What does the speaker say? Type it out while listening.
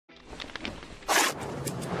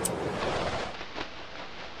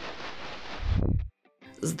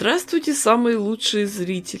Здравствуйте, самые лучшие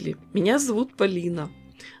зрители! Меня зовут Полина.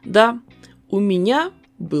 Да, у меня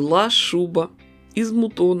была шуба из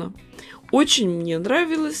мутона. Очень мне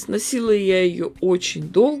нравилась, носила я ее очень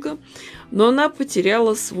долго, но она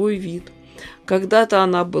потеряла свой вид. Когда-то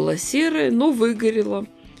она была серая, но выгорела.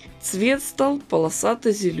 Цвет стал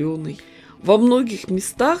полосато-зеленый. Во многих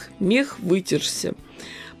местах мех вытерся.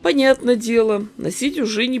 Понятное дело, носить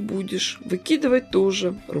уже не будешь, выкидывать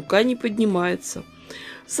тоже, рука не поднимается.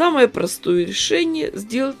 Самое простое решение –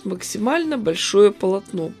 сделать максимально большое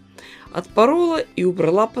полотно. Отпорола и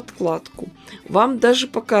убрала подкладку. Вам даже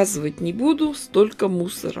показывать не буду, столько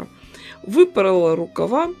мусора. Выпорола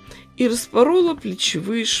рукава и распорола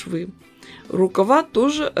плечевые швы. Рукава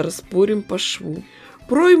тоже распорим по шву.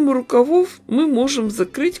 Пройму рукавов мы можем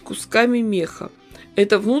закрыть кусками меха.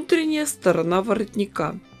 Это внутренняя сторона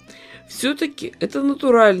воротника. Все-таки это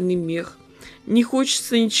натуральный мех. Не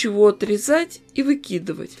хочется ничего отрезать и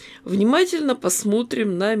выкидывать. Внимательно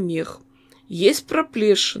посмотрим на мех. Есть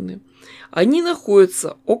проплешины. Они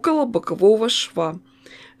находятся около бокового шва.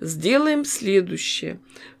 Сделаем следующее.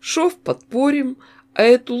 Шов подпорим, а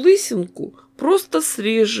эту лысинку просто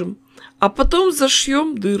срежем, а потом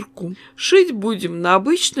зашьем дырку. Шить будем на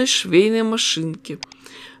обычной швейной машинке.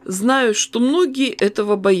 Знаю, что многие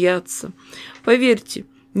этого боятся. Поверьте,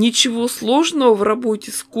 ничего сложного в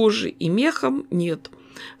работе с кожей и мехом нет.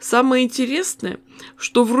 Самое интересное,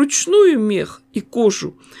 что вручную мех и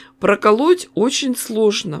кожу проколоть очень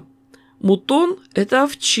сложно. Мутон – это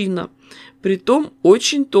овчина, притом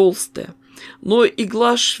очень толстая. Но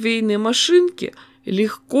игла швейной машинки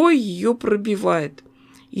легко ее пробивает.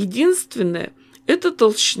 Единственное – это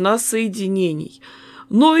толщина соединений.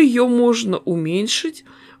 Но ее можно уменьшить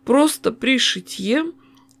просто при шитье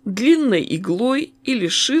длинной иглой или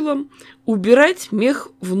шилом убирать мех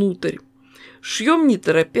внутрь. Шьем не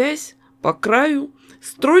торопясь, по краю,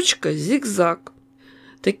 строчка зигзаг.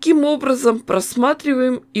 Таким образом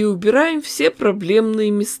просматриваем и убираем все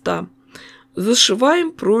проблемные места.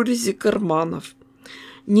 Зашиваем прорези карманов.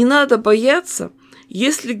 Не надо бояться,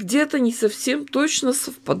 если где-то не совсем точно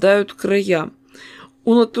совпадают края.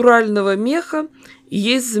 У натурального меха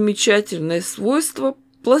есть замечательное свойство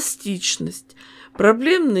 – пластичность.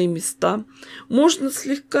 Проблемные места можно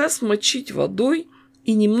слегка смочить водой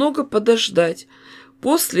и немного подождать.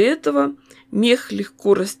 После этого мех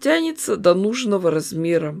легко растянется до нужного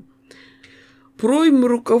размера. Проймы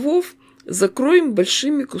рукавов закроем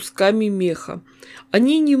большими кусками меха.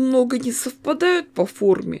 Они немного не совпадают по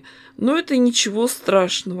форме, но это ничего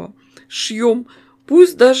страшного. Шьем,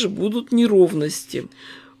 пусть даже будут неровности.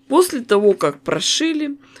 После того, как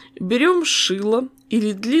прошили, берем шило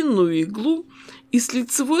или длинную иглу и с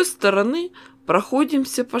лицевой стороны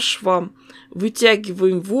проходимся по швам,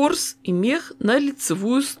 вытягиваем ворс и мех на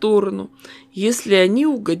лицевую сторону, если они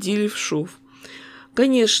угодили в шов.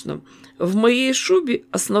 Конечно, в моей шубе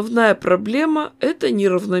основная проблема – это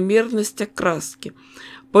неравномерность окраски,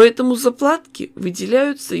 поэтому заплатки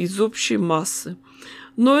выделяются из общей массы.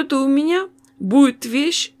 Но это у меня будет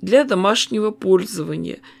вещь для домашнего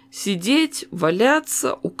пользования – сидеть,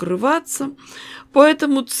 валяться, укрываться,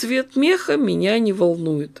 поэтому цвет меха меня не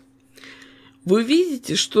волнует. Вы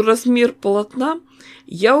видите, что размер полотна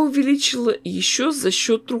я увеличила еще за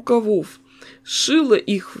счет рукавов, сшила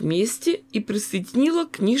их вместе и присоединила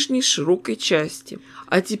к нижней широкой части.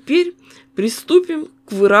 А теперь приступим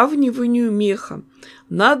к выравниванию меха.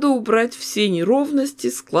 Надо убрать все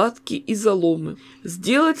неровности, складки и заломы.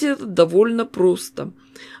 Сделать это довольно просто.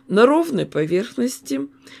 На ровной поверхности,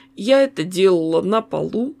 я это делала на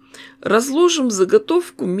полу, разложим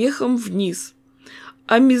заготовку мехом вниз,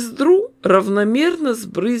 а мездру равномерно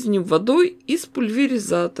сбрызнем водой из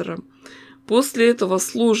пульверизатора. После этого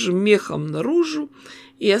сложим мехом наружу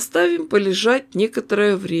и оставим полежать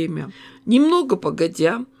некоторое время. Немного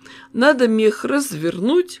погодя, надо мех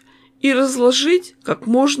развернуть и разложить как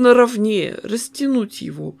можно ровнее, растянуть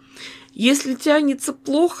его. Если тянется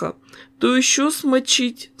плохо, то еще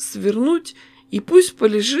смочить, свернуть и пусть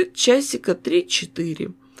полежит часика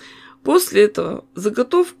 3-4. После этого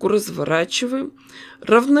заготовку разворачиваем,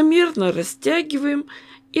 равномерно растягиваем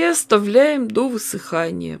и оставляем до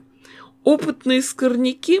высыхания. Опытные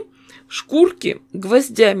скорняки шкурки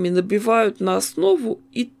гвоздями набивают на основу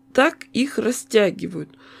и так их растягивают.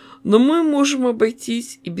 Но мы можем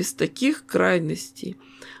обойтись и без таких крайностей.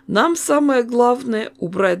 Нам самое главное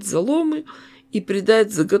убрать заломы и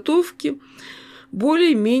придать заготовке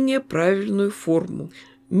более-менее правильную форму.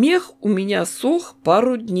 Мех у меня сох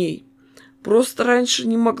пару дней. Просто раньше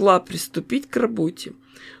не могла приступить к работе.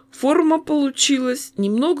 Форма получилась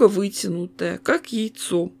немного вытянутая, как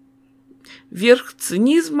яйцо. Верх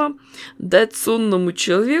цинизма – дать сонному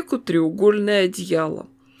человеку треугольное одеяло.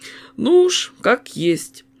 Ну уж, как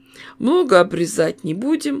есть. Много обрезать не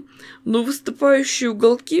будем, но выступающие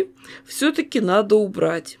уголки все-таки надо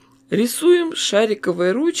убрать. Рисуем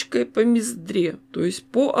шариковой ручкой по мездре, то есть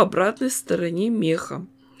по обратной стороне меха.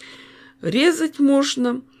 Резать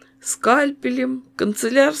можно скальпелем,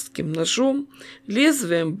 канцелярским ножом,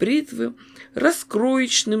 лезвием бритвы,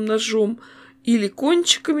 раскроечным ножом или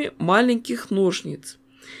кончиками маленьких ножниц.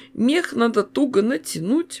 Мех надо туго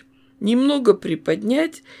натянуть, немного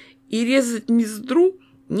приподнять и резать мездру,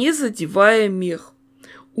 не задевая мех.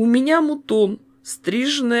 У меня мутон,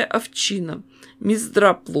 стриженная овчина,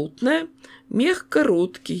 мездра плотная, мех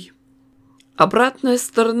короткий. Обратная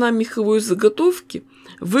сторона меховой заготовки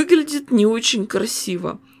выглядит не очень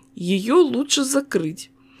красиво. Ее лучше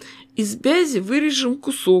закрыть. Из бязи вырежем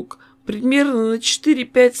кусок примерно на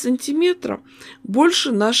 4-5 сантиметров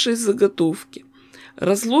больше нашей заготовки.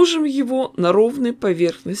 Разложим его на ровной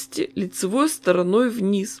поверхности лицевой стороной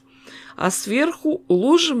вниз, а сверху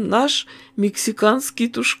уложим наш мексиканский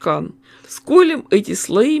тушкан. Сколем эти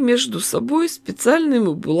слои между собой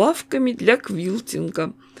специальными булавками для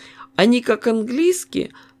квилтинга. Они как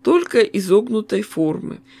английские, только изогнутой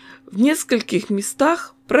формы. В нескольких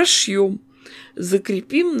местах прошьем,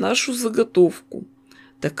 закрепим нашу заготовку.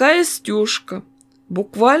 Такая стежка,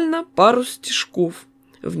 буквально пару стежков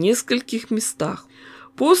в нескольких местах.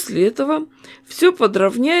 После этого все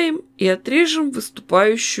подровняем и отрежем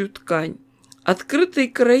выступающую ткань. Открытые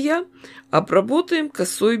края обработаем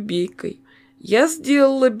косой бейкой. Я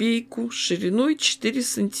сделала бейку шириной 4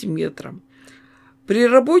 сантиметра. При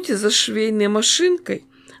работе за швейной машинкой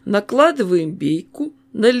накладываем бейку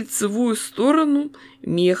на лицевую сторону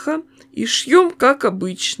меха и шьем как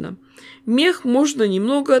обычно. Мех можно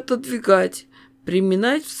немного отодвигать,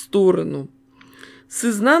 приминать в сторону. С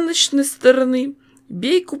изнаночной стороны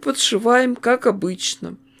бейку подшиваем как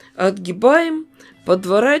обычно. Отгибаем,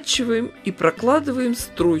 подворачиваем и прокладываем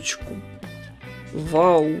строчку.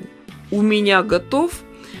 Вау! У меня готов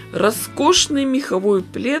роскошный меховой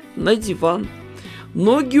плед на диван.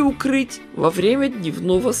 Ноги укрыть во время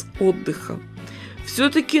дневного отдыха.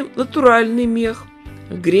 Все-таки натуральный мех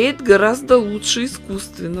греет гораздо лучше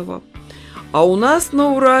искусственного. А у нас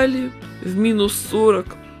на Урале в минус 40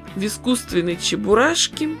 в искусственной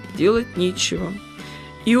чебурашке делать нечего.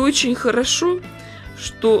 И очень хорошо,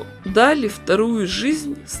 что дали вторую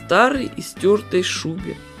жизнь старой и стертой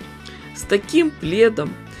шубе. С таким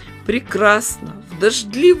пледом прекрасно в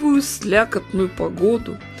дождливую слякотную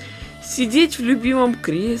погоду сидеть в любимом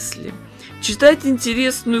кресле, читать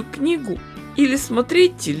интересную книгу или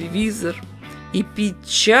смотреть телевизор и пить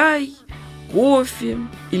чай, кофе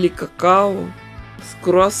или какао с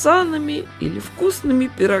круассанами или вкусными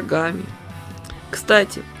пирогами.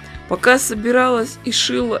 Кстати, пока собиралась и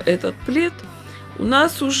шила этот плед, у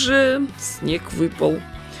нас уже снег выпал.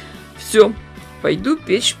 Все, пойду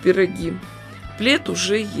печь пироги. Плед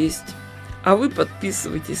уже есть. А вы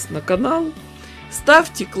подписывайтесь на канал,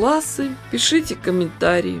 ставьте классы, пишите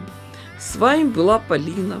комментарии. С вами была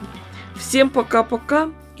Полина. Всем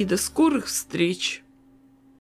пока-пока и до скорых встреч!